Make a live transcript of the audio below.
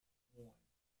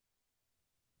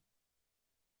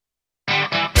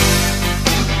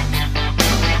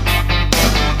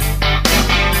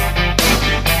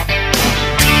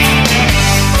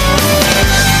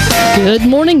Good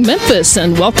morning, Memphis,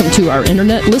 and welcome to our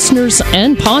internet listeners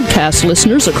and podcast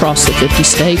listeners across the 50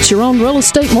 states. You're on Real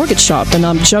Estate Mortgage Shop, and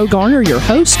I'm Joe Garner, your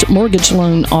host, mortgage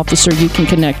loan officer. You can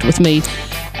connect with me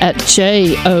at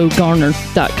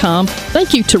jogarner.com.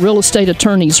 Thank you to real estate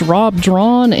attorneys Rob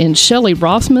Drawn and Shelley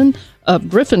Rothman of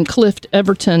Griffin, Clift,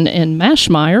 Everton, and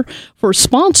Mashmeyer for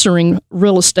sponsoring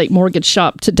Real Estate Mortgage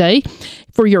Shop today.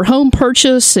 For your home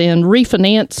purchase and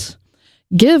refinance,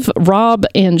 give Rob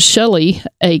and Shelley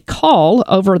a call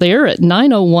over there at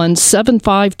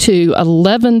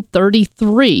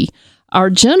 901-752-1133. Our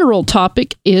general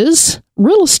topic is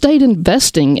real estate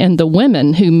investing and the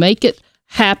women who make it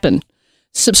happen.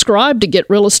 Subscribe to Get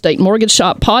Real Estate Mortgage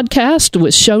Shop podcast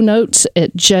with show notes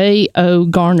at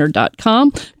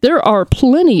jogarner.com. There are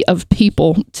plenty of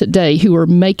people today who are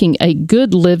making a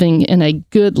good living and a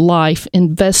good life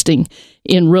investing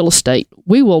in real estate.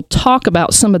 We will talk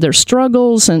about some of their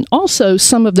struggles and also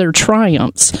some of their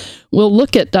triumphs. We'll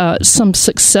look at some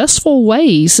successful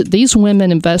ways that these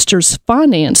women investors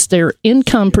finance their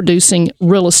income-producing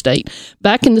real estate.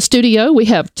 Back in the studio, we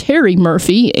have Terry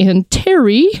Murphy, and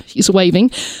Terry, he's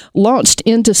waving, launched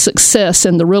into success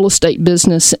in the real estate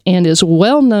business and is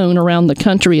well known around the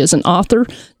country as an author,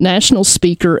 national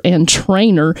speaker, and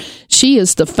trainer. She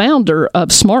is the founder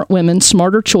of Smart Women,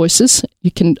 Smarter Choices.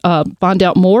 You can find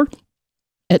out more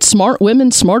at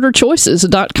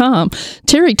smartwomensmarterchoices.com.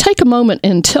 Terry, take a moment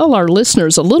and tell our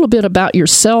listeners a little bit about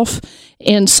yourself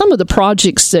and some of the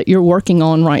projects that you're working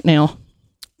on right now.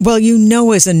 Well, you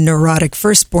know, as a neurotic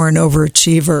firstborn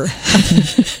overachiever,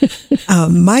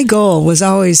 my goal was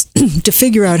always to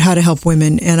figure out how to help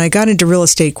women, and I got into real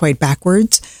estate quite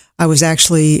backwards. I was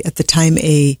actually, at the time,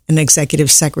 an executive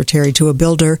secretary to a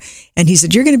builder, and he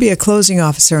said, "You're going to be a closing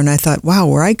officer." And I thought, wow,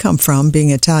 where I come from,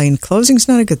 being Italian, closing's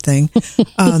not a good thing.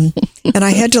 And I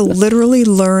had to literally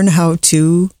learn how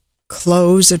to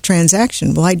close a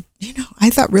transaction. Well,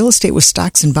 I thought real estate was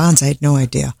stocks and bonds. I had no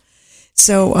idea.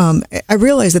 So I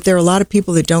realized that there are a lot of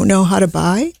people that don't know how to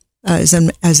buy, as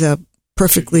a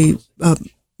perfectly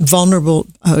vulnerable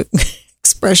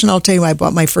expression. I'll tell you, I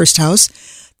bought my first house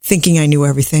thinking I knew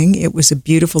everything. It was a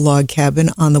beautiful log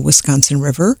cabin on the Wisconsin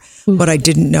River. Ooh. What I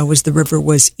didn't know was the river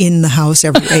was in the house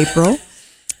every April.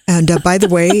 And by the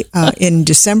way, in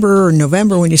December or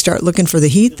November, when you start looking for the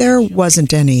heat, there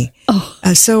wasn't any. Oh.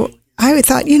 So I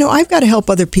thought, I've got to help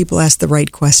other people ask the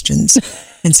right questions.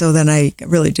 And so then I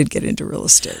really did get into real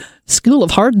estate. School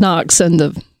of Hard Knocks, and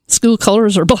the school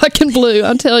colors are black and blue.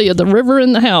 I tell you, the river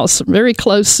and the house, very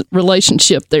close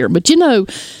relationship there. But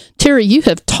Terry, you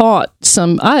have taught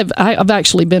some. I've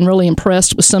actually been really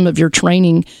impressed with some of your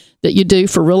training that you do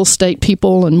for real estate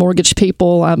people and mortgage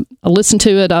people. I listen to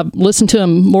it. I've listened to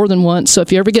them more than once. So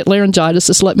if you ever get laryngitis,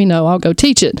 just let me know. I'll go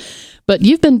teach it. But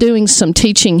you've been doing some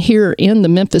teaching here in the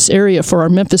Memphis area for our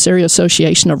Memphis Area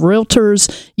Association of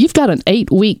Realtors. You've got an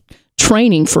 8-week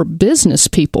training for business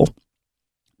people.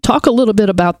 Talk a little bit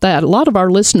about that. A lot of our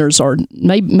listeners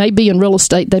may be in real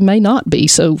estate. They may not be.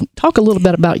 So talk a little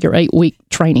bit about your 8-week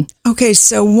training. Okay.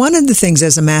 So one of the things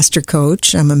as a master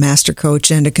coach, I'm a master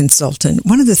coach and a consultant.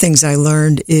 One of the things I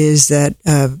learned is that,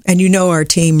 and our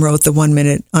team wrote the 1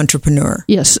 Minute Entrepreneur.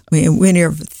 Yes. We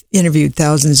interviewed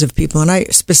thousands of people, and I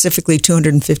specifically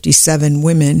 257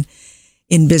 women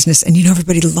in business. And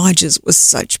everybody launches with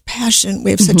such passion. We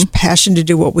have such passion to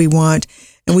do what we want.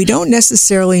 And we don't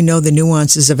necessarily know the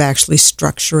nuances of actually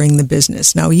structuring the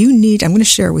business. Now, I'm going to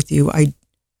share with you, I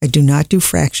do not do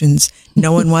fractions.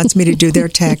 No one wants me to do their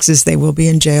taxes. They will be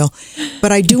in jail.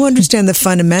 But I do understand the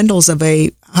fundamentals of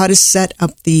how to set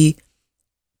up the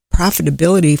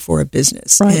profitability for a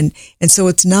business. Right. And so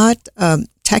it's not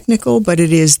technical, but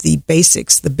it is the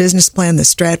basics, the business plan, the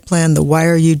strat plan, the why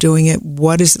are you doing it?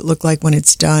 What does it look like when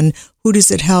it's done? Who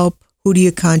does it help? Who do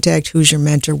you contact? Who's your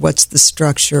mentor? What's the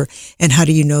structure? And how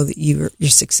do you know that you're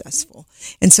successful?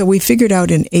 And so we figured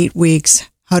out in 8 weeks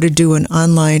how to do an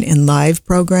online and live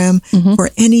program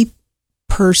for any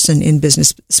person in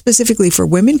business, specifically for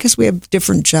women, because we have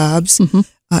different jobs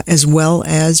as well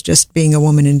as just being a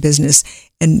woman in business.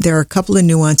 And there are a couple of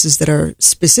nuances that are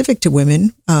specific to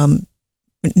women.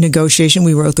 Negotiation,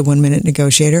 we wrote the 1 Minute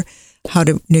Negotiator, how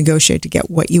to negotiate to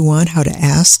get what you want, how to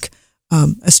ask.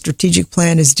 A strategic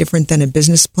plan is different than a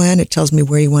business plan. It tells me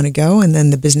where you want to go, and then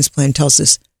the business plan tells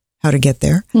us how to get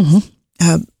there.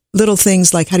 Little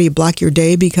things like how do you block your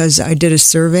day, because I did a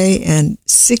survey and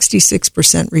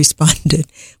 66% responded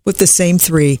with the same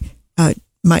three.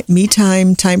 My me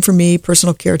time for me,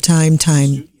 personal care time.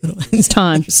 Time.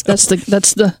 That's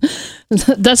the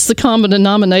common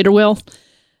denominator. Well,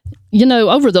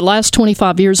 over the last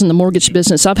 25 years in the mortgage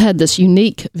business, I've had this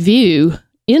unique view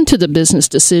into the business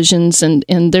decisions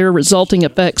and their resulting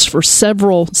effects for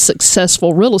several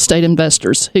successful real estate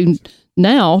investors who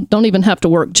now don't even have to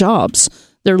work jobs.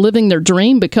 They're living their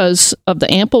dream because of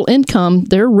the ample income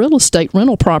their real estate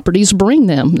rental properties bring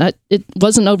them. It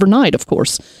wasn't overnight, of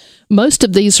course. Most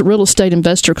of these real estate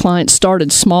investor clients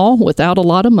started small without a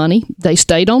lot of money. They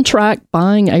stayed on track,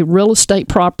 buying a real estate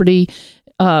property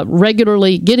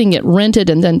regularly, getting it rented,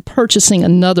 and then purchasing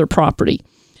another property.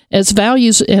 As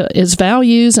values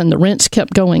and the rents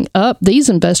kept going up, these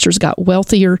investors got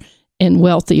wealthier and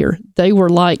wealthier. They were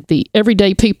like the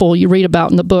everyday people you read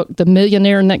about in the book, The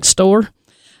Millionaire Next Door.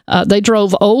 They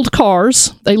drove old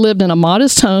cars. They lived in a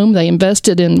modest home. They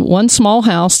invested in one small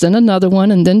house, then another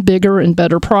one, and then bigger and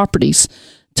better properties.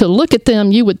 To look at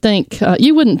them, you wouldn't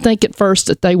think at first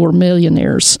that they were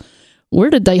millionaires. Where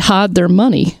did they hide their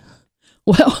money?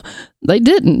 Well, they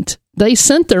didn't. They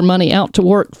sent their money out to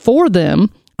work for them,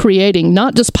 creating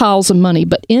not just piles of money,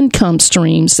 but income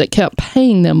streams that kept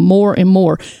paying them more and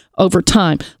more over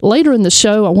time. Later in the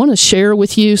show, I want to share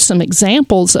with you some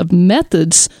examples of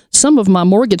methods some of my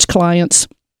mortgage clients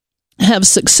have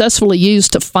successfully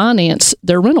used to finance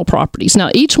their rental properties. Now,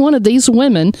 each one of these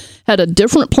women had a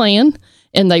different plan,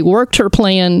 and they worked their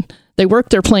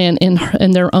plan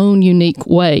in their own unique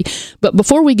way. But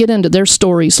before we get into their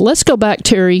stories, let's go back,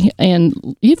 Terry,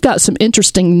 and you've got some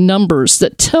interesting numbers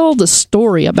that tell the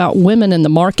story about women in the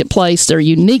marketplace, their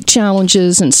unique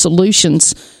challenges and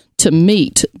solutions to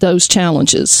meet those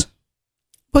challenges.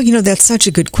 Well, that's such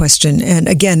a good question. And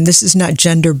again, this is not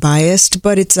gender biased,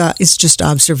 but it's just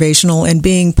observational. And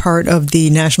being part of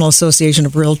the National Association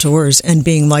of Realtors and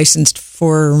being licensed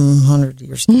for 100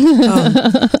 years,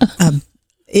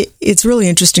 it's really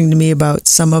interesting to me about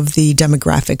some of the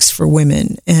demographics for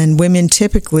women. And women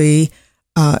typically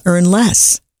earn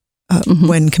less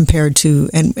when compared to,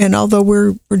 and although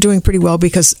we're doing pretty well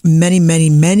because many,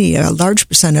 a large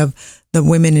percent of the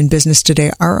women in business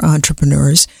today are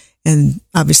entrepreneurs. And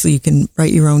obviously you can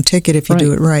write your own ticket if you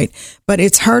do it right. But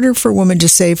it's harder for women to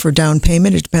save for down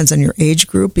payment. It depends on your age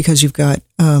group because you've got,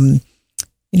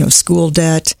 school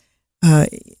debt.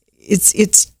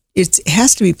 It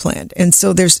has to be planned. And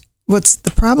so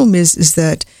the problem is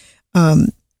that,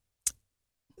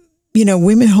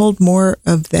 women hold more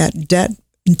of that debt,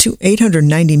 into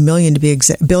 $890 million to be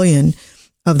exact, billion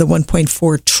of the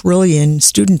 1.4 trillion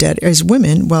student debt as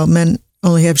women, while men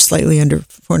only have slightly under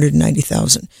 490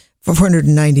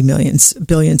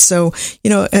 billion. So,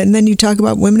 and then you talk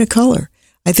about women of color.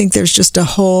 I think there's just I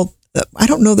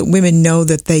don't know that women know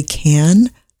that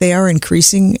they are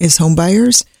increasing as home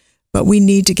buyers, but we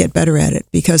need to get better at it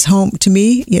because home, to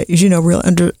me, as you know,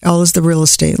 under all is the real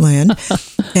estate land.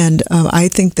 And I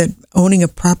think that owning a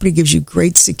property gives you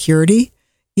great security.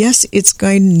 Yes, it's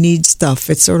going to need stuff.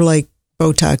 It's sort of like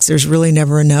Botox. There's really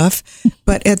never enough.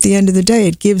 But at the end of the day,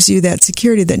 it gives you that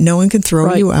security that no one can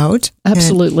throw you out.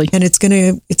 Absolutely. And it's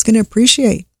going to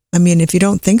appreciate. I mean, if you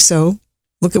don't think so,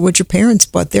 look at what your parents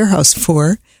bought their house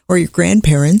for or your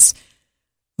grandparents.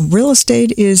 Real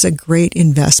estate is a great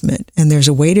investment, and there's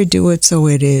a way to do it so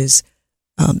it is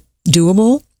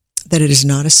doable, that it is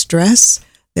not a stress.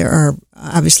 There are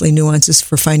obviously nuances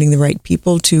for finding the right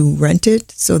people to rent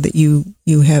it so that you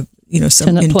have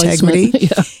some integrity,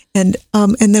 and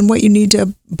then what you need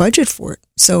to budget for it.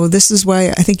 So this is why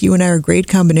I think you and I are a great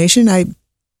combination.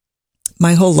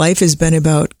 My whole life has been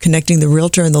about connecting the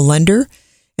realtor and the lender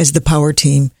as the power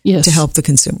team to help the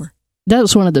consumer. That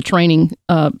was one of the training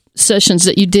sessions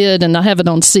that you did, and I have it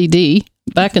on CD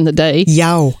back in the day.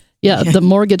 Yeah. The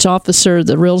mortgage officer,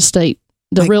 the real estate,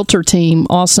 realtor team,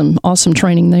 awesome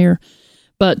training there.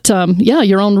 But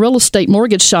your own real estate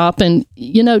mortgage shop. And,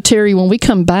 Terry, when we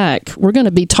come back, we're going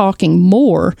to be talking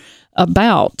more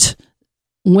about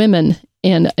women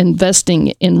and investing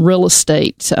in real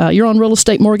estate. You're on Real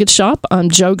Estate Mortgage Shop. I'm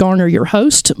Jo Garner, your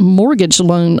host, mortgage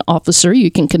loan officer.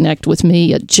 You can connect with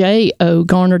me at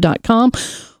jogarner.com.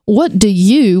 What do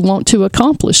you want to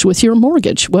accomplish with your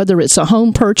mortgage? Whether it's a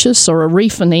home purchase or a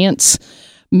refinance,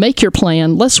 make your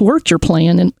plan. Let's work your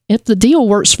plan. And if the deal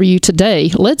works for you today,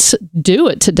 let's do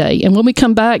it today. And when we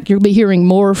come back, you'll be hearing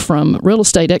more from real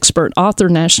estate expert, author,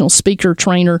 national speaker,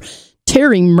 trainer,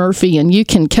 Terry Murphy, and you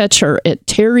can catch her at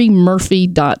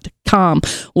terrymurphy.com.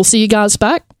 We'll see you guys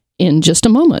back in just a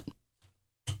moment.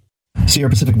 Sierra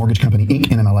Pacific Mortgage Company, Inc.,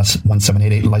 NMLS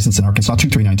 1788, licensed in Arkansas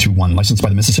 23921, licensed by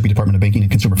the Mississippi Department of Banking and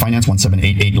Consumer Finance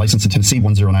 1788, licensed in Tennessee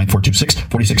 109426,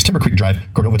 46 Timber Creek Drive,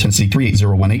 Cordova, Tennessee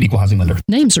 38018, equal housing lender.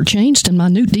 Names are changed and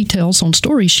minute details on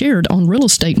stories shared on Real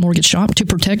Estate Mortgage Shop to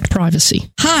protect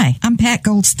privacy. Hi, I'm Pat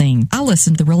Goldstein. I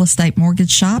listen to Real Estate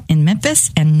Mortgage Shop in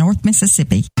Memphis and North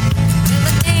Mississippi. Will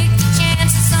it take a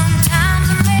chance? Sometimes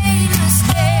I made a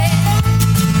mistake.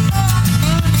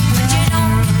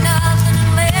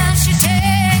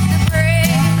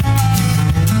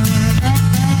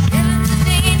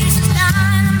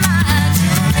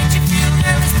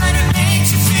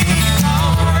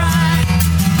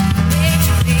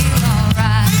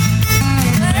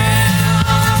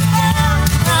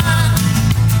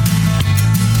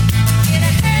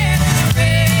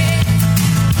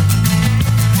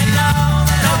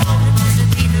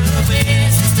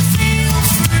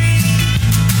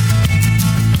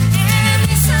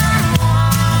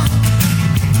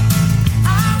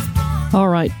 All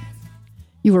right.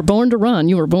 You were born to run.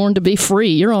 You were born to be free.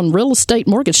 You're on Real Estate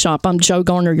Mortgage Shop. I'm Joe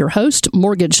Garner, your host,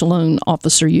 mortgage loan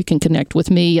officer. You can connect with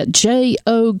me at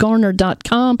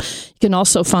jogarner.com. You can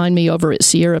also find me over at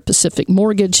Sierra Pacific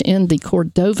Mortgage in the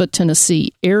Cordova,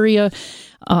 Tennessee area.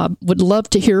 Would love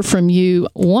to hear from you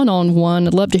one-on-one.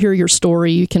 I'd love to hear your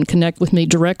story. You can connect with me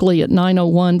directly at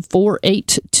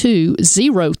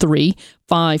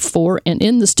 901-482-0354. And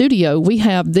in the studio, we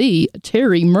have the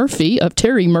Terry Murphy of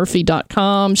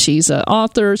terrymurphy.com. She's an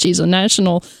author. She's a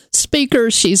national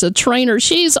speaker. She's a trainer.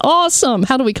 She's awesome.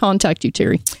 How do we contact you,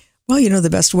 Terry? Well, the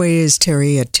best way is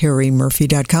Terry at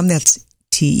terrymurphy.com. That's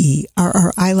Terri,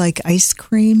 like ice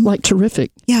cream. Like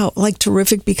terrific. Yeah, like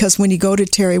terrific, because when you go to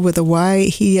Terry with a Y,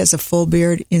 he has a full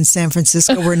beard in San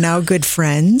Francisco. We're now good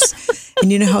friends.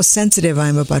 And you know how sensitive I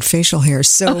am about facial hair.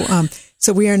 So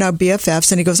we are now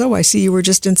BFFs. And he goes, oh, I see you were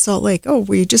just in Salt Lake. Oh,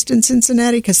 were you just in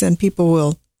Cincinnati? Because then people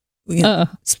will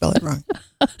spell it wrong.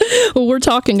 Well, we're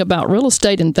talking about real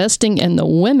estate investing and the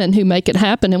women who make it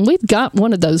happen. And we've got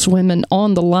one of those women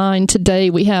on the line today.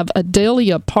 We have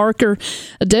Adelia Parker.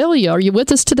 Adelia, are you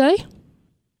with us today?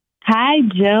 Hi,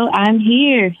 Joe. I'm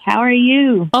here. How are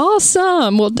you?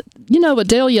 Awesome. Well,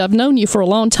 Adelia, I've known you for a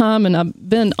long time, and I've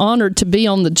been honored to be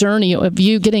on the journey of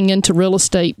you getting into real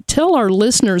estate. Tell our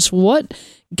listeners what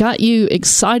got you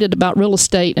excited about real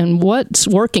estate and what's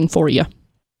working for you.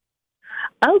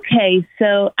 Okay,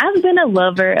 so I've been a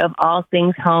lover of all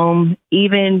things home,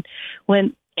 even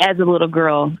when, as a little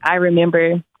girl, I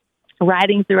remember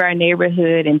riding through our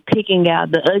neighborhood and picking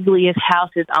out the ugliest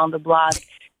houses on the block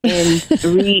and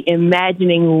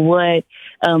reimagining what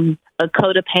a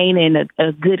coat of paint and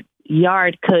a good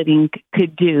yard cutting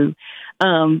could do.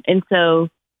 And so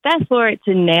fast forward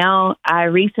to now, I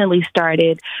recently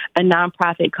started a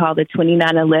nonprofit called the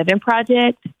 2911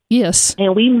 Project. Yes.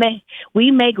 And we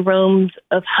make rooms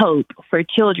of hope for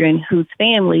children whose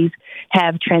families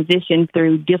have transitioned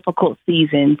through difficult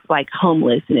seasons like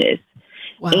homelessness.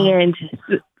 Wow. And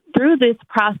through this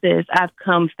process, I've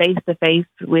come face to face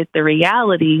with the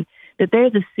reality that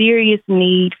there's a serious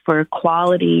need for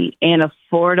quality and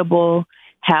affordable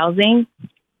housing,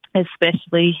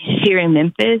 especially here in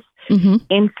Memphis. Mm-hmm.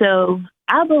 And so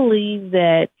I believe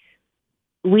that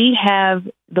we have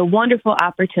the wonderful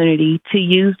opportunity to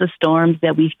use the storms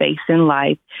that we face in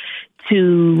life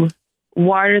to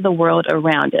water the world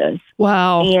around us.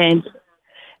 Wow. And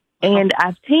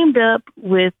I've teamed up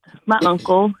with my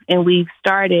uncle, and we've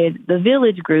started the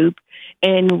Village Group,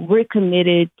 and we're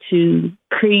committed to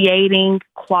creating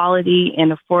quality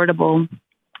and affordable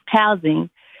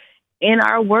housing in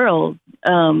our world.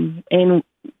 And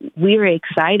we're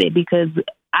excited because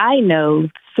I know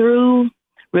through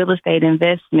real estate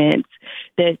investments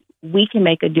that we can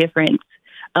make a difference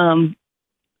on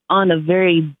a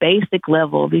very basic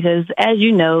level, because as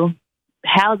you know,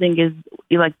 housing is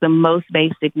like the most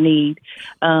basic need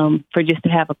for just to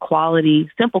have a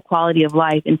simple quality of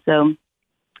life. And so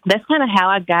that's kind of how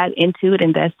I got into it,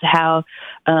 and that's how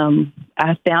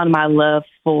I found my love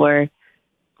for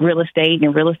real estate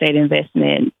and real estate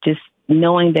investment, just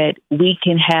knowing that we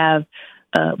can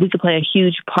play a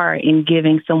huge part in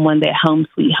giving someone that home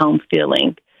sweet home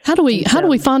feeling. How do we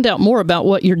find out more about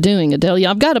what you're doing, Adelia?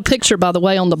 I've got a picture, by the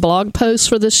way, on the blog post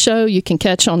for this show. You can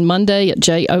catch on Monday at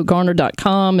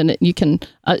jogarner.com, and you can.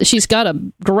 She's got a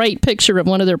great picture of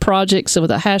one of their projects with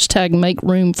a hashtag Make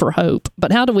Room for Hope.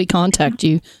 But how do we contact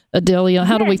you, Adelia?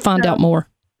 How do we find out more?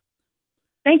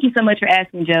 Thank you so much for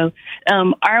asking, Joe.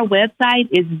 Our website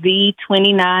is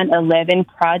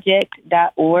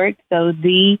the2911project.org. So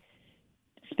the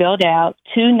spelled out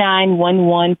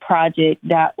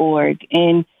 2911project.org.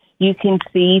 And you can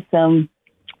see some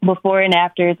before and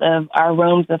afters of our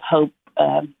rooms of hope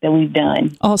that we've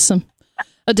done. Awesome.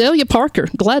 Adelia Parker,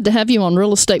 glad to have you on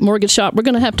Real Estate Mortgage Shop. We're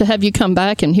going to have you come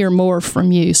back and hear more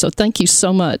from you. So thank you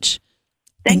so much.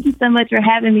 Thank you so much for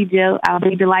having me, Joe. I'll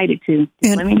be delighted to.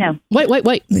 Let me know. Wait.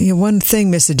 One thing,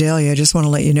 Miss Adelia, I just want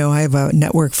to let you know I have a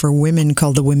network for women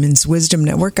called the Women's Wisdom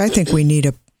Network. I think we need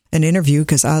an interview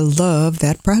because I love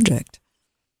that project.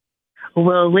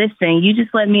 Well, listen, you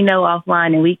just let me know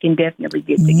offline and we can definitely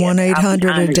get together.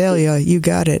 1-800-ADELIA. You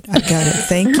got it. I got it.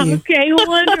 Thank you. Okay,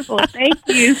 wonderful. Thank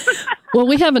you. Well,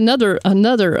 we have another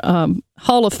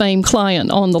Hall of Fame client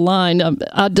on the line.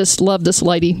 I just love this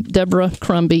lady, Deborah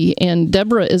Crumby. And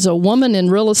Deborah is a woman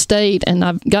in real estate, and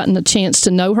I've gotten a chance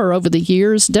to know her over the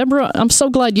years. Deborah, I'm so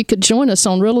glad you could join us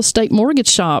on Real Estate Mortgage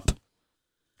Shop.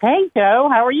 Hey, Joe,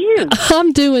 how are you?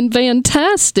 I'm doing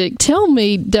fantastic. Tell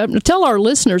our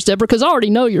listeners, Deborah, because I already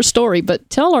know your story, but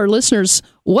tell our listeners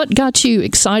what got you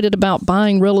excited about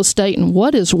buying real estate and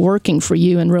what is working for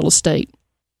you in real estate.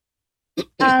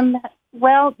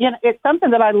 Well, it's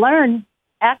something that I learned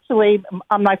actually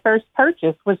on my first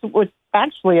purchase was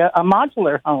actually a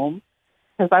modular home,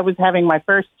 because I was having my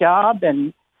first job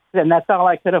and that's all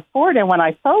I could afford. And when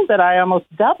I sold it, I almost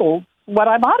doubled what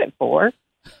I bought it for.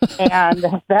 And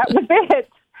that was it.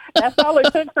 That's all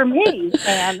it took for me.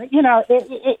 And,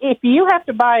 if you have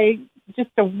to buy just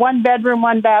a 1-bedroom,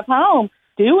 1-bath home,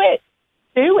 do it.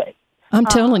 I'm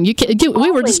telling you,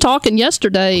 we were just talking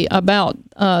yesterday about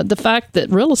the fact that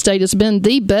real estate has been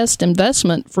the best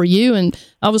investment for you. And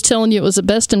I was telling you it was the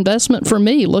best investment for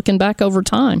me looking back over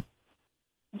time.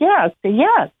 Yes.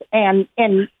 And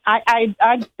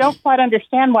I don't quite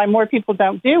understand why more people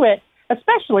don't do it,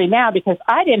 especially now, because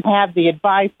I didn't have the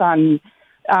advice online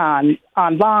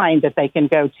that they can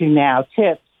go to now,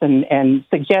 tips and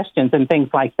suggestions and things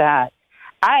like that.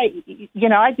 I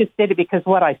just did it because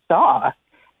what I saw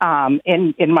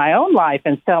in my own life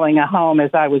and selling a home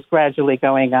as I was gradually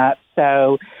going up.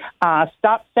 So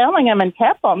stopped selling them and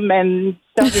kept them and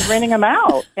started renting them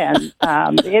out. And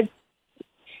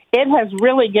it has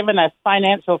really given us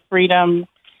financial freedom.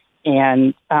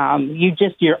 And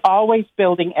you're always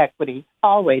building equity,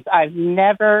 always. I've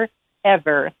never,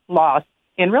 ever lost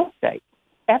in real estate,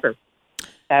 ever.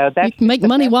 So you can make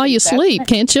money while you sleep,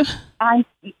 can't you?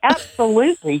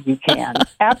 Absolutely, you can.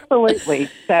 Absolutely.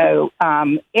 So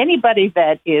anybody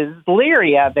that is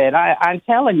leery of it, I'm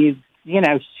telling you,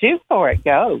 shoot for it.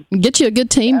 Go. Get you a good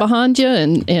team behind you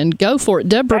and go for it.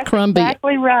 Deborah Crumby.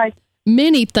 Exactly right.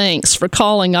 Many thanks for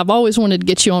calling. I've always wanted to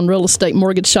get you on Real Estate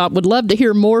Mortgage Shop. Would love to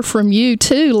hear more from you,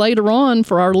 too, later on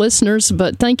for our listeners.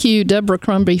 But thank you, Deborah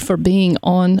Crumby, for being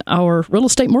on our Real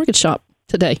Estate Mortgage Shop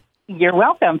today. You're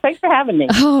welcome. Thanks for having me.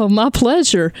 Oh, my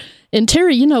pleasure. And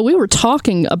Terry, we were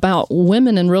talking about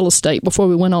women in real estate before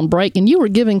we went on break, and you were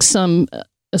giving some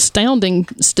astounding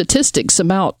statistics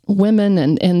about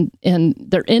women and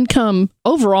their income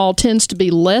overall tends to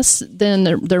be less than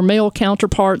their male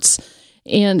counterparts.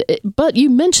 But you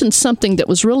mentioned something that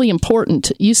was really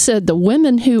important. You said the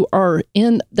women who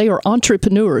they are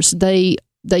entrepreneurs. They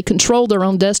control their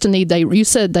own destiny. You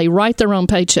said they write their own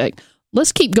paycheck.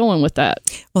 Let's keep going with that.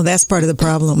 Well, that's part of the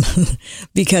problem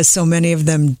because so many of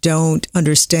them don't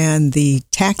understand the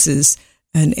taxes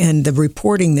and the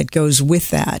reporting that goes with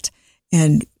that.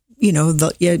 And,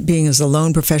 being as a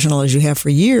loan professional as you have for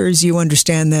years, you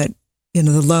understand that, the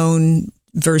loan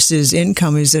versus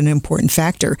income is an important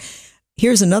factor.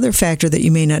 Here's another factor that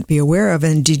you may not be aware of.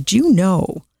 And did you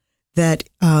know that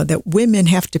that women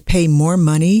have to pay more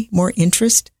money, more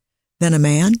interest than a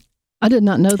man? I did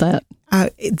not know that.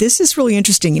 This is really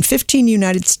interesting. In 15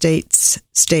 United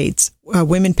States,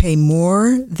 women pay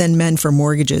more than men for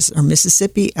mortgages. Are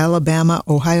Mississippi, Alabama,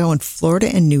 Ohio, and Florida,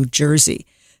 and New Jersey.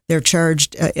 They're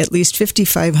charged at least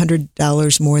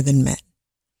 $5,500 more than men.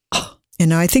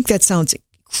 And I think that sounds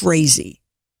crazy,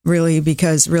 really,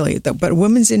 because but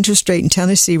women's interest rate in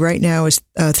Tennessee right now is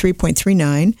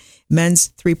 3.39, men's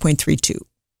 3.32.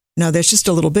 Now, that's just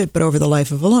a little bit, but over the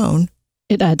life of a loan,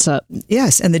 it adds up.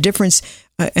 Yes, and the difference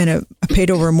in a paid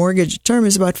over mortgage term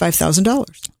is about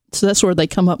 $5,000. So that's where they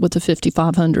come up with the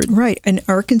 $5,500. Right. In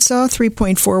Arkansas,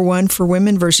 3.41 for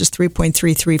women versus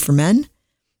 3.33 for men.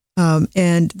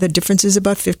 And the difference is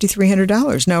about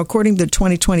 $5,300. Now, according to the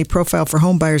 2020 profile for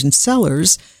home buyers and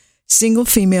sellers, single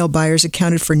female buyers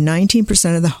accounted for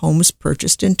 19% of the homes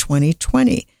purchased in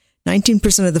 2020.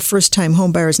 19% of the first-time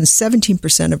home buyers and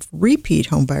 17% of repeat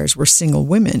home buyers were single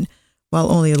women, while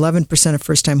only 11% of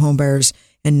first-time home buyers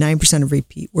and 9% of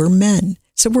repeat were men.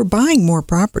 So we're buying more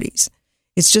properties.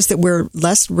 It's just that we're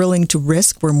less willing to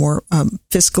risk. We're more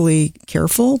fiscally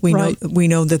careful. We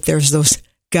know that there's those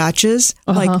gotchas.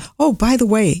 Like, oh, by the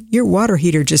way, your water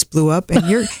heater just blew up and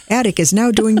your attic is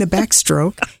now doing the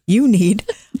backstroke. You need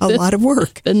a lot of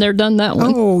work. Been there, done that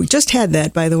one. Oh, just had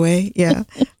that, by the way. Yeah.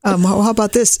 How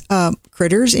about this?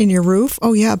 Critters in your roof.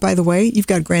 Oh, yeah, by the way, you've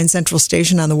got Grand Central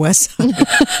Station on the west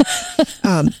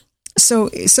side. So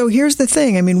here's the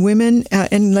thing. I mean, women,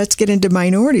 and let's get into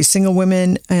minorities. Single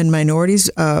women and minorities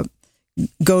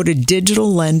go to digital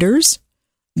lenders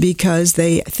because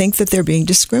they think that they're being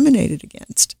discriminated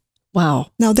against.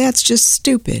 Wow. Now, that's just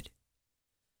stupid.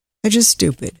 Just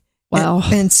stupid. Wow.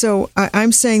 And so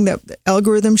I'm saying that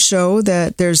algorithms show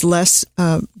that there's less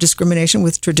discrimination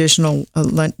with traditional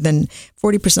than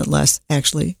 40% less,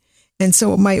 actually. And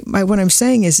so what I'm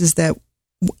saying is that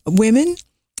women,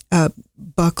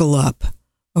 buckle up.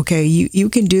 Okay, you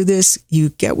can do this. You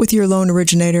get with your loan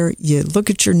originator. You look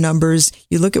at your numbers.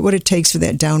 You look at what it takes for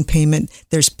that down payment.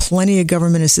 There's plenty of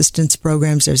government assistance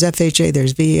programs. There's FHA.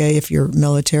 There's VA if you're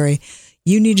military.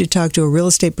 You need to talk to a real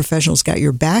estate professional who's got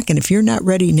your back. And if you're not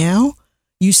ready now,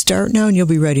 You start now and you'll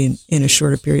be ready in a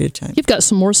shorter period of time. You've got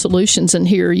some more solutions in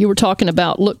here. You were talking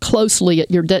about look closely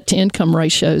at your debt to income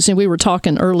ratios, and we were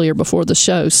talking earlier before the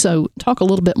show. So talk a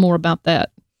little bit more about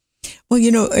that. Well,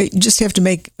 you just have to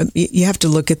look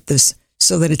at this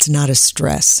so that it's not a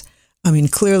stress. I mean,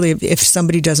 clearly, if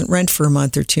somebody doesn't rent for a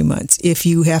month or 2 months, if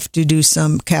you have to do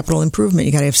some capital improvement,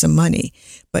 you got to have some money.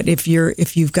 But if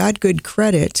you've got good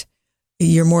credit,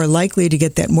 you're more likely to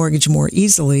get that mortgage more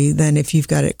easily than if you've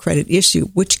got a credit issue,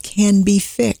 which can be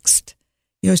fixed.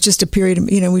 It's just a period of,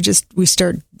 we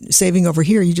start saving over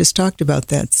here. You just talked about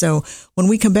that. So when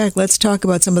we come back, let's talk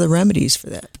about some of the remedies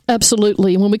for that.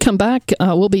 Absolutely. When we come back,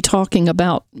 we'll be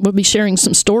sharing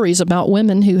some stories about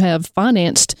women who have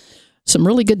financed some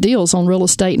really good deals on real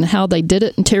estate and how they did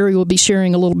it. And Terry will be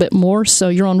sharing a little bit more. So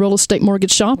you're on Real Estate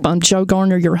Mortgage Shop. I'm Joe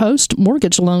Garner, your host,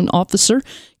 mortgage loan officer.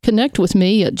 Connect with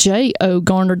me at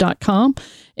jogarner.com,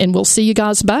 and we'll see you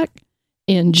guys back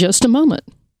in just a moment.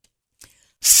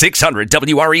 600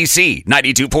 WREC,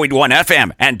 92.1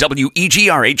 FM, and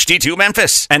WEGR HD2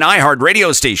 Memphis, an iHeart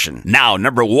radio station, now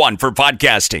 #1 for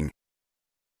podcasting.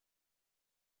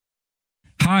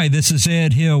 Hi, this is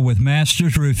Ed Hill with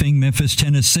Masters Roofing, Memphis,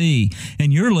 Tennessee,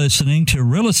 and you're listening to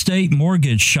Real Estate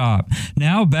Mortgage Shop.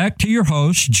 Now back to your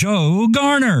host, Joe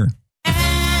Garner.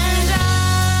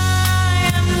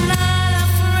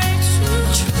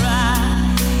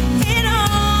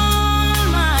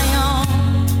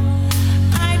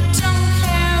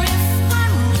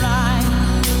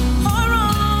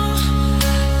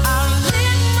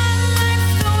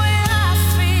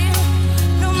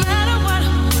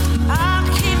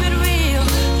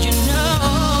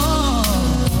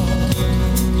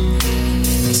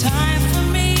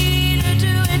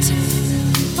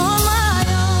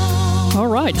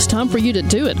 It's time for you to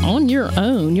do it on your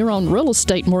own. You're on Real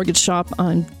Estate Mortgage Shop.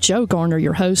 I'm Joe Garner,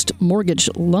 your host, mortgage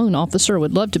loan officer.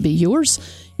 Would love to be yours.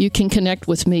 You can connect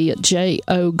with me at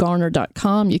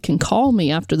jogarner.com. You can call me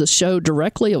after the show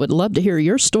directly. I would love to hear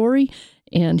your story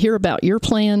and hear about your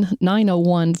plan.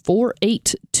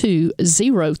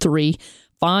 901-482-0354.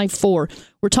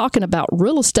 We're talking about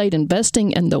real estate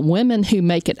investing and the women who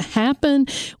make it happen.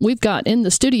 We've got in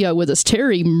the studio with us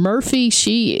Terry Murphy.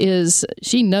 She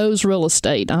knows real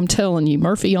estate. I'm telling you,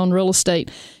 Murphy on real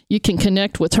estate. You can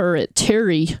connect with her at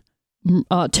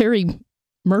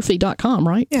terrymurphy.com,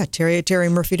 right? Yeah, Terry at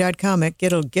terrymurphy.com.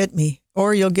 It'll get me.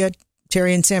 Or you'll get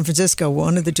Terry in San Francisco.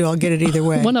 One of the two. I'll get it either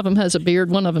way. One of them has a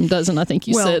beard. One of them doesn't, I think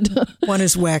you said. One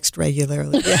is waxed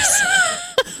regularly. Yes.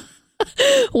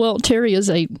 Well, Terry is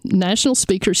a national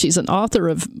speaker. She's an author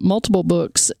of multiple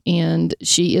books, and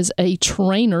she is a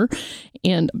trainer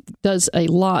and does a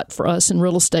lot for us in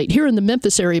real estate here in the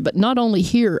Memphis area, but not only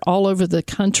here, all over the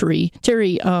country.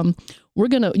 Terry,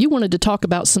 you wanted to talk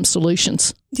about some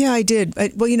solutions. Yeah, I did. I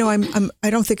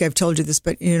don't think I've told you this,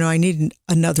 but I need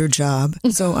another job.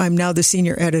 So I'm now the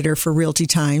senior editor for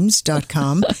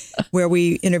RealtyTimes.com, where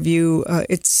we interview.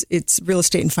 It's real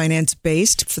estate and finance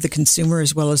based for the consumer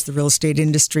as well as the real estate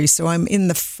industry. So I'm in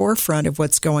the forefront of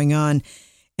what's going on.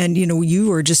 And you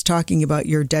were just talking about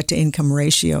your debt to income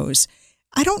ratios.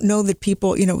 I don't know that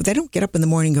people, they don't get up in the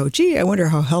morning and go, gee, I wonder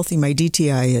how healthy my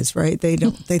DTI is, right? They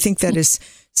think that is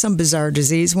some bizarre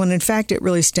disease, when in fact it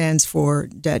really stands for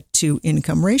debt to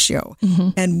income ratio. Mm-hmm.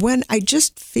 And when I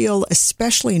just feel,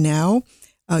 especially now,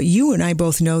 you and I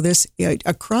both know this,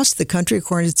 across the country,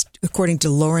 according to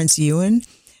Lawrence Yuen,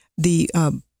 the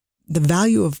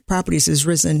value of properties has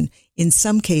risen in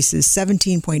some cases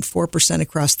 17.4%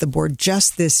 across the board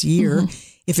just this year. Mm-hmm.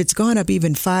 If it's gone up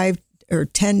even 5 or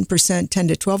 10%, 10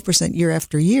 to 12% year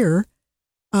after year,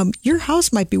 your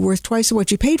house might be worth twice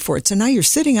what you paid for it. So now you're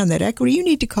sitting on that equity. You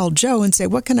need to call Joe and say,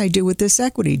 what can I do with this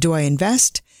equity? Do I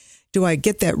invest? Do I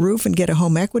get that roof and get a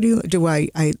home equity? Do I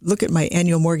look at my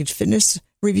annual mortgage fitness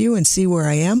review and see where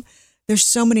I am? There's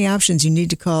so many options. You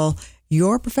need to call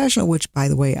your professional, which, by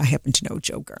the way, I happen to know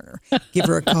Joe Garner. Give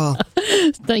her a call.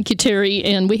 Thank you, Terry.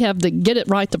 And we have the Get It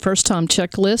Right the First Time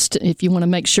checklist if you want to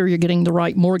make sure you're getting the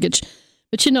right mortgage.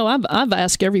 But, I've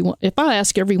asked everyone, if I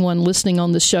ask everyone listening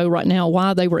on the show right now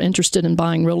why they were interested in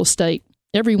buying real estate,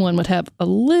 everyone would have a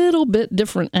little bit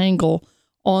different angle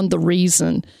on the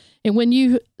reason. And when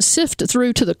you sift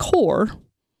through to the core,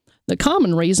 the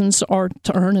common reasons are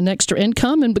to earn an extra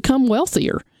income and become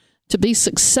wealthier. To be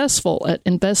successful at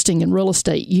investing in real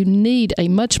estate, you need a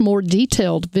much more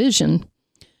detailed vision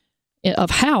of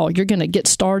how you're going to get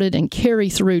started and carry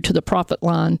through to the profit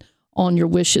line on your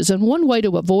wishes. And one way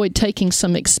to avoid taking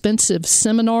some expensive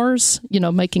seminars,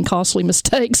 making costly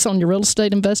mistakes on your real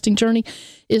estate investing journey,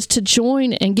 is to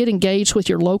join and get engaged with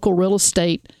your local real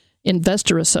estate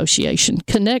Investor Association.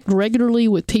 Connect regularly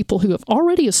with people who have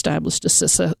already established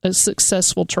a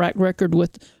successful track record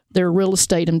with their real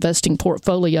estate investing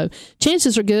portfolio.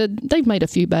 Chances are good they've made a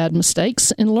few bad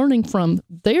mistakes, and learning from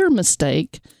their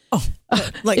mistake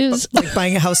like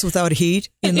buying a house without heat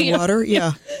in the water.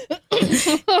 Yeah.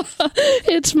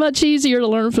 It's much easier to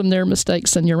learn from their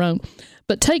mistakes than your own.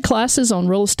 But take classes on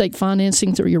real estate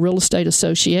financing through your real estate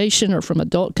association or from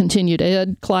adult continued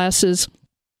ed classes.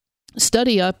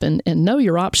 Study up and know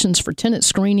your options for tenant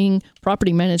screening,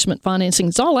 property management, financing.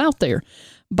 It's all out there.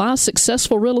 Buy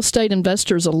successful real estate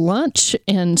investors a lunch,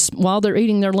 and while they're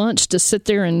eating their lunch, to sit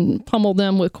there and pummel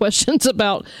them with questions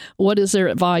about what is their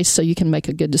advice so you can make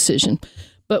a good decision.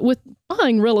 But with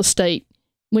buying real estate,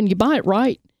 when you buy it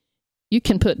right, you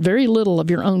can put very little of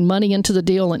your own money into the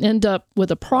deal and end up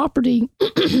with a property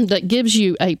that gives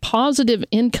you a positive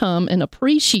income and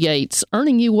appreciates,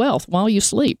 earning you wealth while you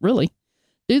sleep, really.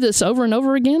 Do this over and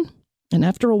over again, and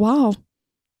after a while,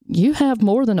 you have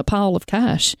more than a pile of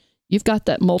cash. You've got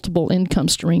that multiple income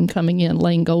stream coming in,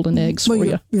 laying golden eggs for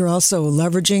you. You're also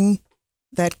leveraging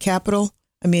that capital.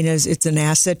 I mean, as it's an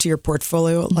asset to your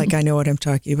portfolio. Like, I know what I'm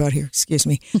talking about here. Excuse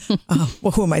me.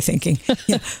 Well, who am I thinking?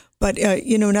 Yeah. But,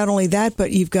 not only that,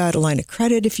 but you've got a line of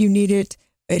credit if you need it.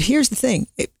 But here's the thing.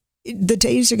 The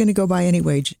days are going to go by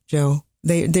anyway, Joe.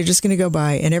 They're just going to go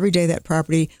by. And every day that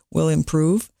property will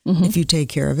improve if you take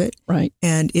care of it. Right.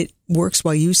 And it works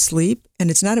while you sleep. And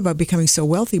it's not about becoming so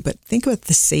wealthy, but think about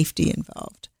the safety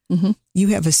involved. Mm-hmm. You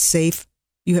have a safe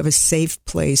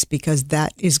place because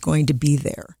that is going to be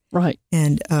there. Right.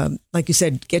 And like you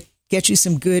said, get you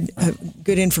some good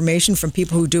information from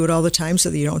people who do it all the time so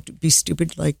that you don't be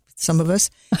stupid like some of us.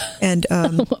 And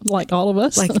like all of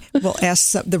us. We'll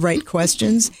ask the right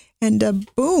questions and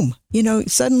boom,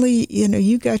 suddenly,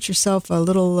 you got yourself a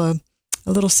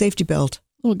little safety belt.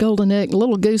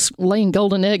 Little goose laying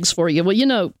golden eggs for you.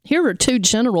 Well, here are two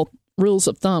general rules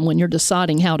of thumb when you're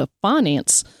deciding how to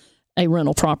finance a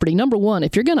rental property. Number one,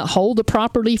 if you're going to hold a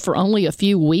property for only a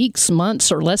few weeks,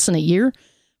 months, or less than a year,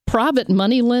 private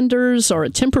money lenders or a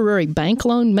temporary bank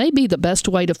loan may be the best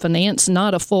way to finance,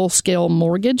 not a full-scale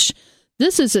mortgage.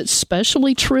 This is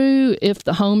especially true if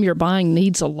the home you're buying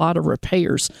needs a lot of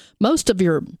repairs. Most of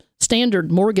your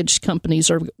standard mortgage companies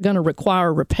are going to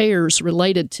require repairs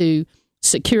related to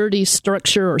security,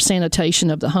 structure, or sanitation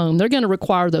of the home. They're going to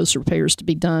require those repairs to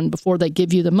be done before they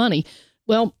give you the money.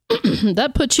 Well,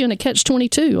 that puts you in a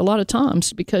catch-22 a lot of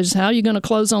times, because how are you going to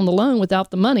close on the loan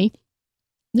without the money?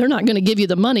 They're not going to give you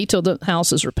the money till the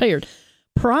house is repaired.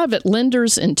 Private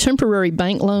lenders and temporary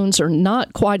bank loans are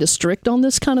not quite as strict on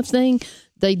this kind of thing.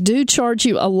 They do charge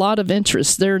you a lot of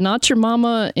interest. They're not your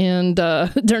mama, and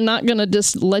they're not going to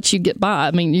just let you get by.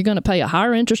 I mean, you're going to pay a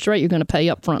higher interest rate. You're going to pay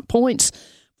upfront points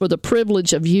for the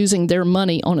privilege of using their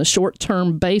money on a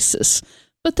short-term basis.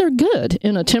 But they're good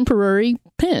in a temporary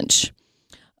pinch.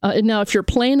 Now, if you're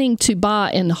planning to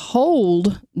buy and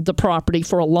hold the property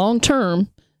for a long term,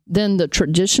 then the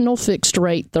traditional fixed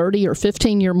rate 30 or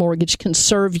 15-year mortgage can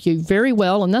serve you very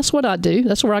well. And that's what I do.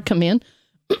 That's where I come in.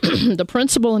 The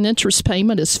principal and interest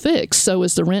payment is fixed. So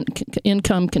as the rent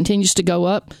income continues to go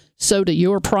up, so do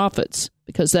your profits,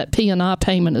 because that P&I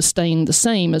payment is staying the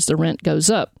same as the rent goes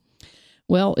up.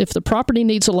 Well, if the property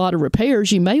needs a lot of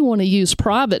repairs, you may want to use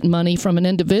private money from an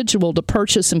individual to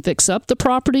purchase and fix up the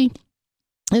property.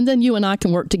 And then you and I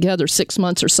can work together 6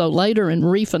 months or so later and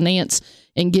refinance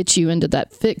and get you into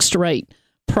that fixed rate,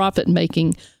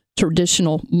 profit-making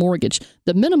traditional mortgage.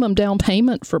 The minimum down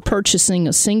payment for purchasing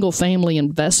a single-family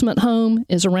investment home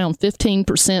is around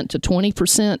 15% to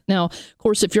 20%. Now, of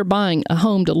course, if you're buying a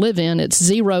home to live in, it's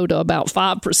 0 to about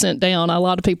 5% down. A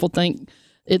lot of people think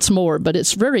it's more, but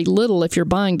it's very little if you're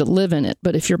buying to live in it.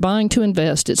 But if you're buying to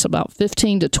invest, it's about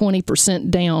 15 to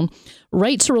 20% down.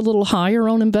 Rates are a little higher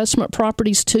on investment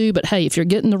properties too, but hey, if you're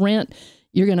getting the rent,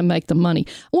 you're going to make the money.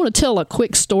 I want to tell a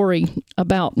quick story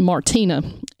about Martina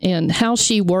and how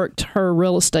she worked her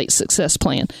real estate success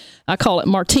plan. I call it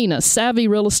Martina, savvy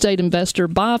real estate investor,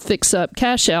 buy, fix up,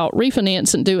 cash out,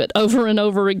 refinance, and do it over and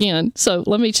over again. So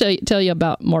let me tell you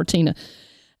about Martina.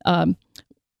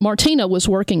 Martina was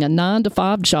working a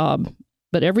 9-to-5 job,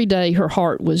 but every day her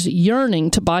heart was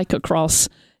yearning to bike across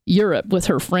Europe with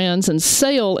her friends and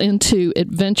sail into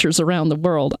adventures around the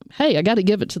world. Hey, I got to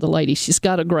give it to the lady. She's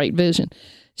got a great vision.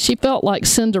 She felt like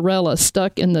Cinderella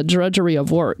stuck in the drudgery of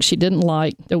work she didn't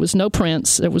like. There was no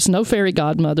prince. There was no fairy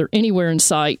godmother anywhere in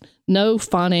sight. No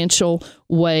financial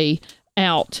way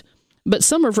out. But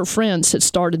some of her friends had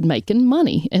started making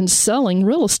money and selling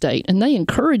real estate, and they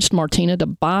encouraged Martina to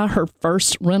buy her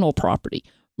first rental property.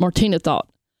 Martina thought,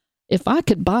 if I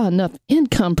could buy enough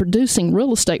income-producing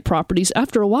real estate properties,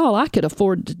 after a while I could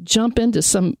afford to jump into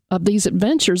some of these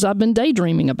adventures I've been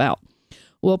daydreaming about.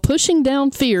 Well, pushing down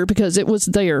fear, because it was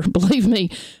there, believe me,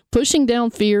 pushing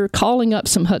down fear, calling up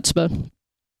some chutzpah,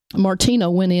 Martina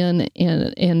went in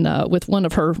and with one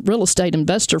of her real estate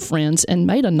investor friends and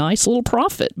made a nice little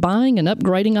profit buying and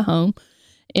upgrading a home.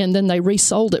 And then they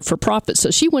resold it for profit. So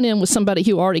she went in with somebody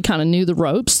who already kind of knew the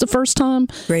ropes the first time.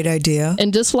 Great idea.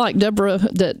 And just like Deborah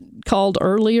that called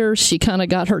earlier, she kind of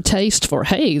got her taste for,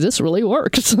 hey, this really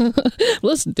works.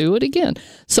 Let's do it again.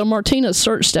 So Martina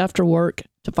searched after work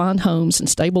to find homes in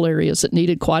stable areas that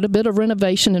needed quite a bit of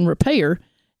renovation and repair.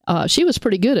 She was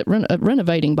pretty good at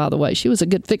renovating, by the way. She was a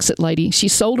good fix-it lady. She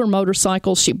sold her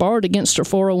motorcycles. She borrowed against her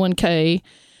 401k.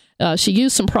 She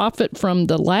used some profit from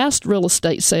the last real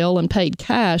estate sale and paid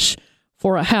cash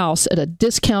for a house at a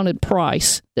discounted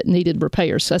price that needed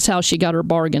repairs. That's how she got her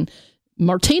bargain.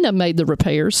 Martina made the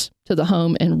repairs to the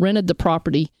home and rented the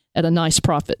property at a nice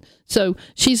profit. So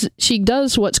she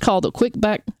does what's called a quick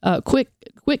cashback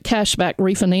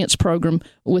refinance program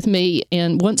with me,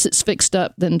 and once it's fixed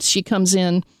up, then she comes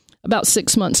in about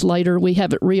 6 months later. We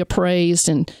have it reappraised,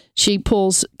 and she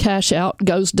pulls cash out,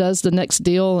 does the next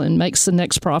deal, and makes the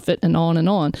next profit, and on and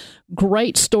on.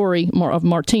 Great story of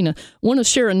Martina. Want to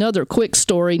share another quick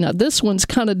story. Now, this one's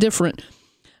kind of different.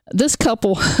 This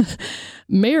couple,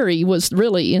 Mary was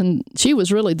really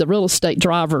the real estate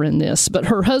driver in this, but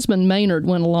her husband Maynard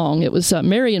went along. It was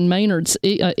Mary and Maynard's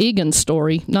Egan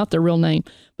story, not their real name,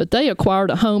 but they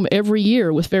acquired a home every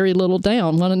year with very little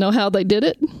down. Want to know how they did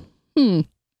it?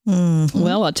 Mm-hmm.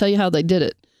 Well, I'll tell you how they did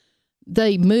it.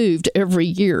 They moved every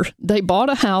year. They bought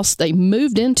a house. They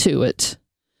moved into it.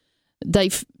 They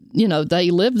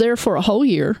lived there for a whole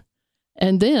year.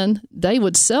 And then they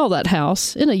would sell that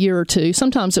house in a year or two.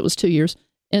 Sometimes it was 2 years.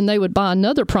 And they would buy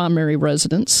another primary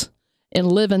residence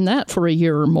and live in that for a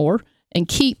year or more and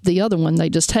keep the other one they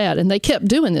just had. And they kept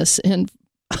doing this. And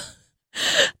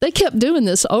they kept doing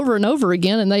this over and over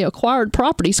again. And they acquired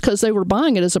properties because they were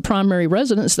buying it as a primary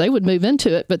residence. They would move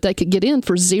into it, but they could get in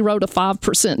for 0 to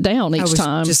 5% down each time.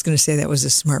 I was just going to say that was a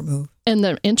smart move. And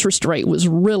the interest rate was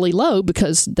really low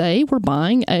because they were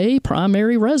buying a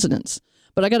primary residence.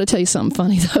 But I got to tell you something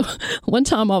funny, though. One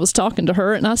time I was talking to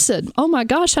her and I said, oh, my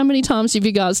gosh, how many times have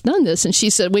you guys done this? And she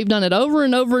said, we've done it over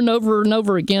and over and over and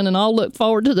over again. And I'll look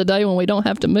forward to the day when we don't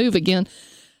have to move again.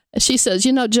 And she says,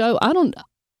 Joe,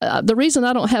 the reason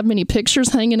I don't have many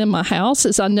pictures hanging in my house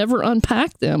is I never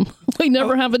unpack them. We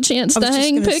never have a chance to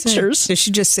hang pictures. Does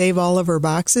she just save all of her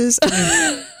boxes?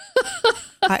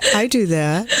 I do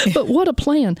that. But what a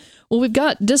plan. Well, we've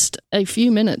got just a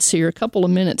couple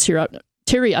of minutes here.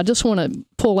 Terry, I just want to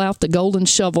pull out the golden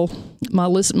shovel. My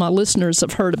listeners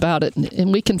have heard about it,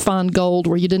 and we can find gold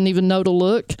where you didn't even know to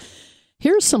look.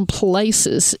 Here's some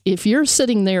places. If you're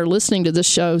sitting there listening to this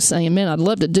show saying, man, I'd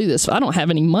love to do this. I don't have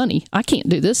any money. I can't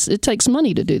do this. It takes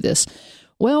money to do this.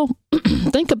 Well,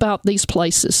 think about these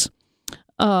places.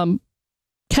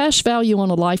 Cash value on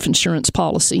a life insurance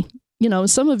policy.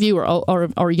 Some of you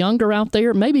are younger out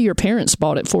there. Maybe your parents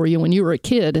bought it for you when you were a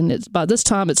kid, and by this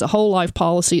time it's a whole life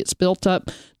policy. It's built up,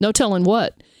 no telling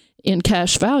what, in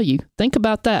cash value. Think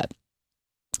about that.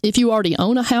 If you already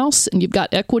own a house and you've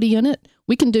got equity in it,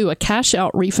 we can do a cash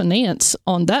out refinance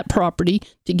on that property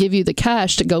to give you the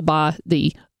cash to go buy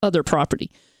the other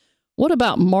property. What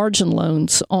about margin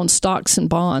loans on stocks and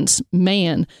bonds?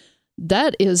 Man,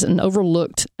 that is an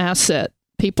overlooked asset.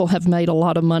 People have made a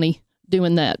lot of money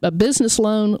doing that. A business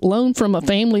loan from a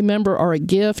family member or a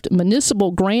gift,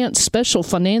 municipal grants, special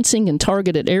financing in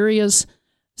targeted areas,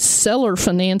 seller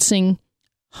financing,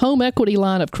 home equity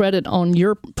line of credit on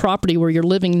your property where you're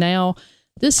living now.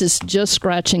 This is just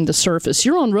scratching the surface.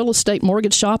 You're on Real Estate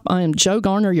Mortgage Shop. I am Joe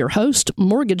Garner, your host,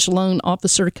 mortgage loan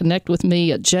officer. Connect with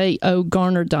me at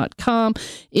jogarner.com.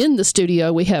 In the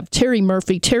studio, we have Terry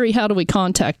Murphy. Terry, how do we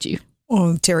contact you?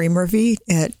 Oh, Terry Murphy.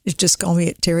 Just call me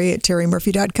at Terry at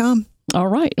terrymurphy.com. All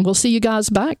right. And we'll see you guys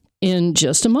back in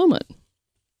just a moment.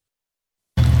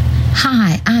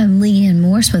 Hi, I'm Leanne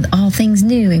Morse with All Things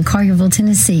New in Collierville,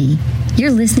 Tennessee.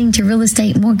 You're listening to Real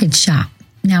Estate Mortgage Shop.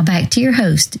 Now back to your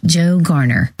host, Joe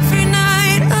Garner. Every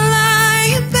night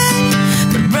I lie in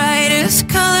bed, the brightest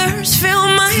colors fill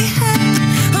my head.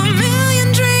 A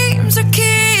million dreams are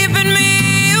keeping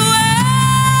me awake.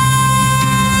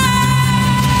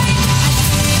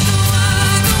 The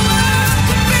world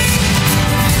could be the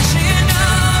vision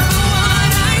of the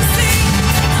one I see.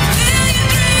 A million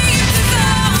dreams is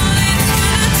all it's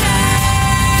gonna take.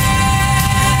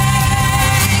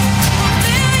 A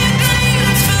million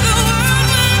dreams for the world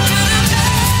we're gonna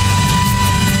make.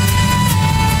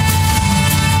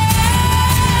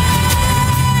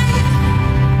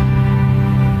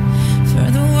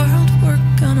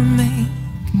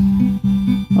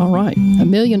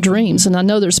 million dreams. And I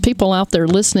know there's people out there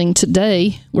listening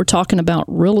today. We're talking about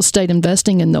real estate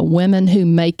investing and the women who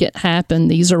make it happen.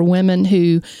 These are women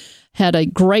who had a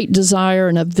great desire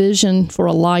and a vision for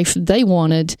a life they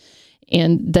wanted,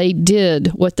 and they did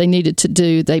what they needed to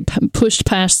do. They pushed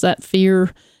past that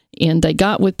fear, and they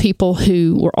got with people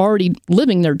who were already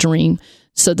living their dream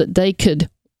so that they could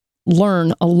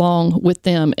learn along with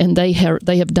them, and they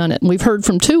have done it. And we've heard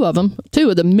from two of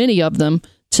the many of them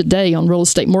today on Real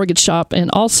Estate Mortgage Shop, and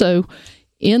also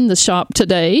in the shop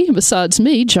today, besides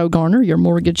me, Joe Garner, your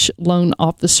mortgage loan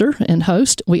officer and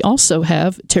host, we also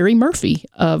have Terry Murphy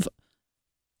of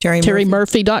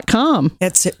TerryMurphy.com.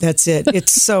 That's it.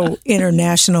 It's so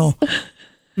international.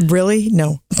 Really?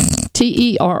 No.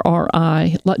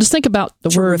 TERRI. Just think about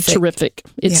the word terrific.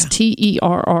 It's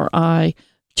TERRI,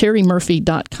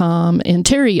 TerryMurphy.com. And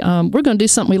Terry, we're going to do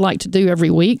something we like to do every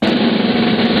week.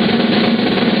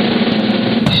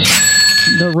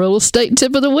 The real estate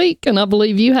tip of the week, and I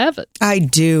believe you have it. I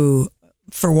do,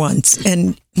 for once.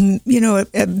 And, and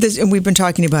we've been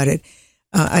talking about it.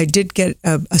 I did get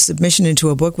a submission into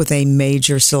a book with a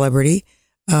major celebrity,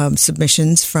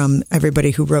 submissions from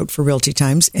everybody who wrote for Realty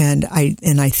Times. And I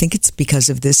think it's because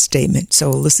of this statement.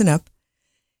 So listen up.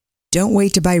 Don't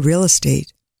wait to buy real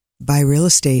estate. Buy real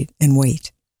estate and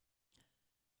wait.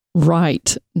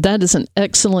 Right. That is an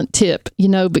excellent tip,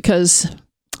 because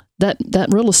that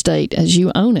real estate, as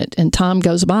you own it and time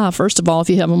goes by, first of all, if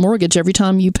you have a mortgage, every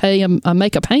time you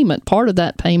make a payment, part of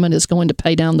that payment is going to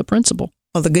pay down the principal.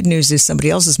 Well, the good news is somebody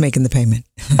else is making the payment.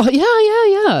 Oh, yeah.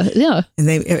 And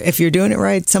if you're doing it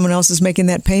right, someone else is making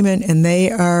that payment, and they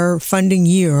are funding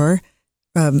your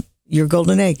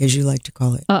golden egg, as you like to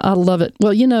call it. I love it.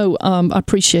 Well, I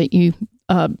appreciate you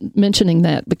mentioning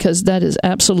that, because that is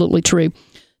absolutely true.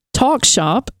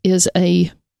 TalkShop is a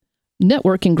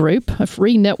networking group, a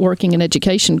free networking and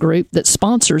education group that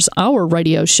sponsors our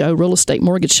radio show, Real Estate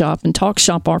Mortgage Shop. And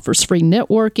TalkShop offers free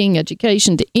networking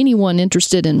education to anyone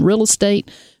interested in real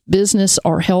estate, business,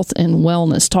 or health and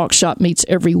wellness. TalkShop meets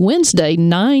every Wednesday,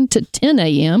 9 to 10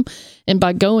 a.m. And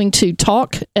by going to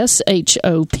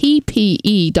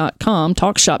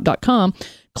TalkShop.com,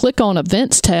 click on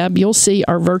Events tab, you'll see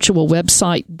our virtual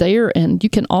website there. And you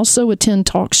can also attend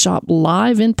TalkShop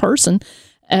live in person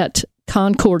at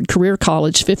Concord Career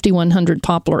College, 5100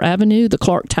 Poplar Avenue, the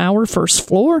Clark Tower, first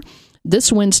floor.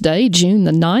 This Wednesday, June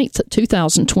the 9th,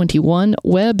 2021,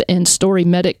 web and story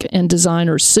medic and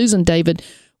designer Susan David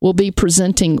will be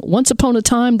presenting Once Upon a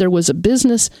Time There Was a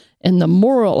Business, and the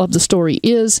moral of the story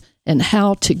is, and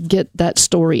how to get that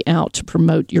story out to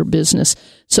promote your business.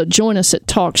 So join us at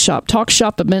TalkShop.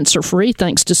 TalkShop events are free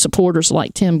thanks to supporters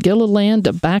like Tim Gilliland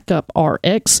of Backup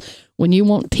RX. When you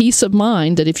want peace of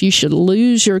mind that if you should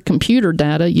lose your computer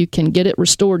data, you can get it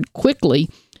restored quickly.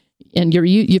 And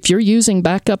if you're using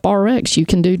Backup RX, you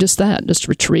can do just that. Just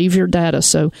retrieve your data.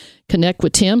 So connect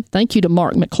with Tim. Thank you to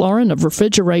Mark McLaurin of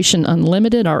Refrigeration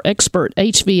Unlimited, our expert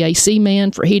HVAC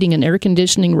man for heating and air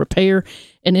conditioning repair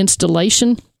and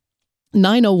installation.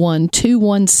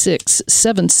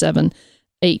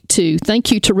 901-216-7782.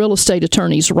 Thank you to real estate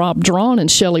attorneys Rob Drawn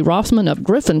and Shelley Rothman of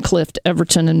Griffin, Clift,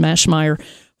 Everton, and Mashmeyer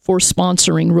for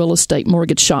sponsoring Real Estate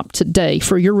Mortgage Shop today.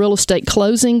 For your real estate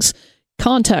closings,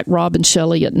 contact Rob and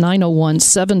Shelley at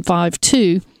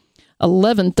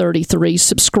 901-752-1133.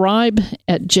 Subscribe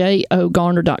at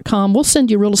jogarner.com. We'll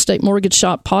send you Real Estate Mortgage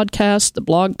Shop podcast, the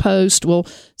blog post. We'll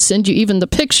send you even the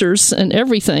pictures and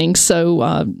everything.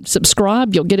 So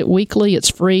subscribe. You'll get it weekly.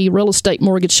 It's free. Real Estate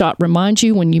Mortgage Shop reminds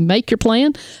you, when you make your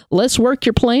plan, let's work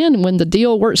your plan. And when the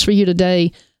deal works for you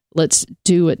today, let's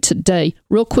do it today.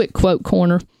 Real quick quote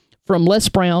corner from Les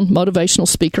Brown, motivational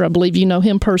speaker. I believe you know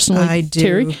him personally, I do.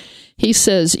 Terry. He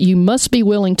says, you must be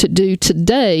willing to do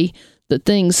today the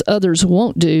things others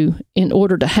won't do in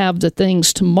order to have the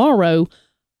things tomorrow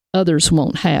others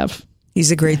won't have.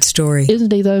 He's a great story.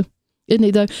 Isn't he, though?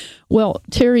 Well,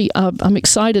 Terry, I'm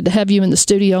excited to have you in the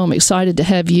studio. I'm excited to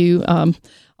have you,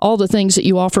 all the things that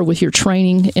you offer with your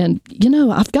training. And,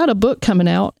 I've got a book coming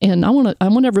out, and I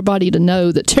want everybody to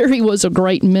know that Terry was a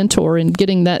great mentor in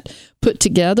getting that put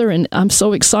together. And I'm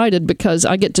so excited because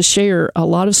I get to share a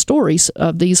lot of stories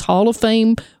of these Hall of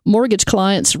Fame mortgage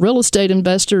clients, real estate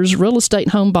investors, real estate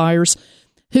home buyers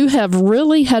who have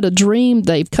really had a dream.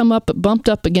 They've bumped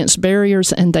up against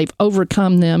barriers, and they've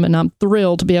overcome them. And I'm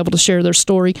thrilled to be able to share their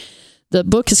story. The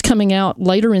book is coming out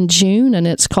later in June, and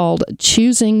it's called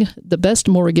Choosing the Best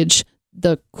Mortgage,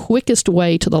 the Quickest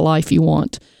Way to the Life You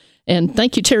Want. And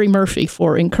thank you, Terry Murphy,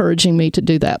 for encouraging me to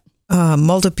do that.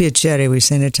 Molto piacere, we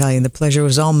say in Italian. The pleasure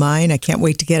was all mine. I can't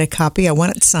wait to get a copy. I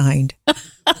want it signed.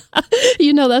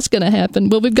 That's going to happen.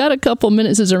 Well, we've got a couple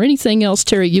minutes. Is there anything else,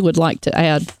 Terry, you would like to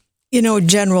add? You know,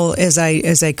 General, as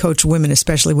I coach women,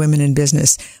 especially women in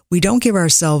business, we don't give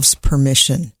ourselves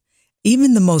permission.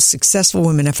 Even the most successful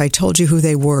women, if I told you who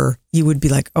they were, you would be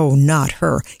like, oh, not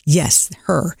her. Yes,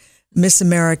 her. Miss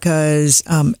America's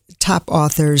top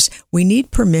authors. We need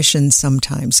permission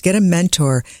sometimes. Get a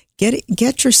mentor.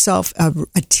 Get yourself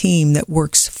a team that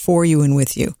works for you and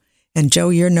with you. And Joe,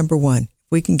 you're number one.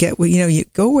 We can get, you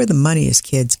go where the money is,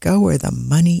 kids. Go where the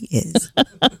money is.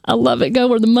 I love it. Go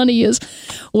where the money is.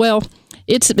 Well,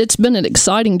 it's been an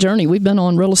exciting journey. We've been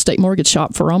on Real Estate Mortgage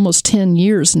Shop for almost 10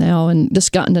 years now, and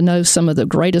just gotten to know some of the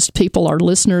greatest people, our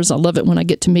listeners. I love it when I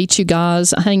get to meet you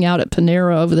guys. I hang out at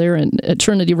Panera over there at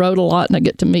Trinity Road a lot, and I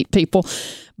get to meet people.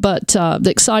 But the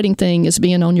exciting thing is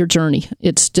being on your journey.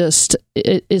 It's just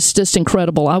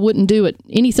incredible. I wouldn't do it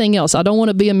anything else. I don't want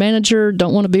to be a manager,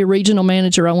 don't want to be a regional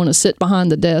manager. I want to sit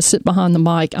behind the desk, sit behind the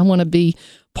mic. I want to be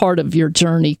part of your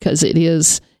journey because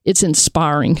it's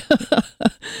inspiring.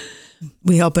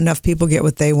 We help enough people get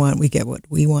what they want. We get what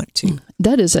we want too.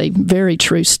 That is a very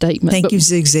true statement. Thank you,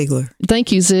 Zig Ziglar.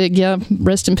 Thank you, Zig. Yeah,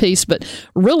 rest in peace. But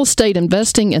real estate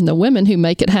investing and the women who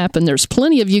make it happen, there's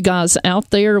plenty of you guys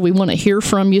out there. We want to hear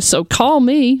from you. So call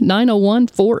me,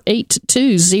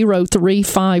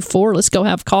 901-482-0354. Let's go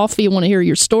have coffee. I want to hear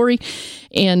your story.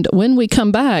 And when we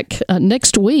come back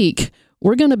next week,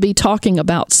 we're going to be talking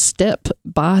about step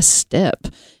by step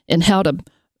and how to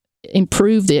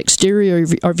improve the exterior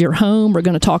of your home. We're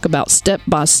going to talk about step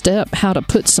by step how to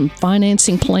put some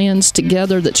financing plans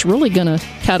together that's really going to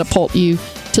catapult you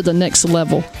to the next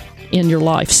level in your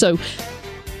life. So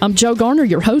I'm Joe Garner,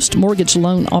 your host, Mortgage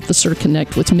Loan Officer.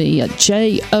 Connect with me at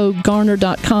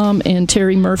jogarner.com. And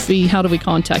Terry Murphy, how do we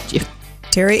contact you?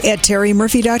 Terry at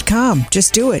terrymurphy.com.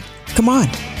 Just do it. Come on.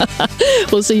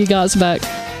 We'll see you guys back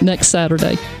next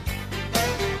Saturday.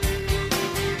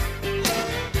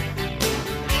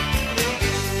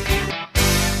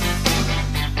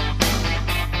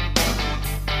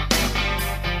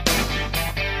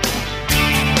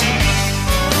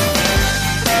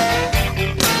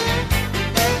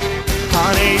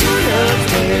 Honey, your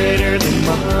love's better than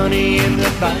money in the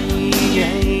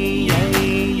bank.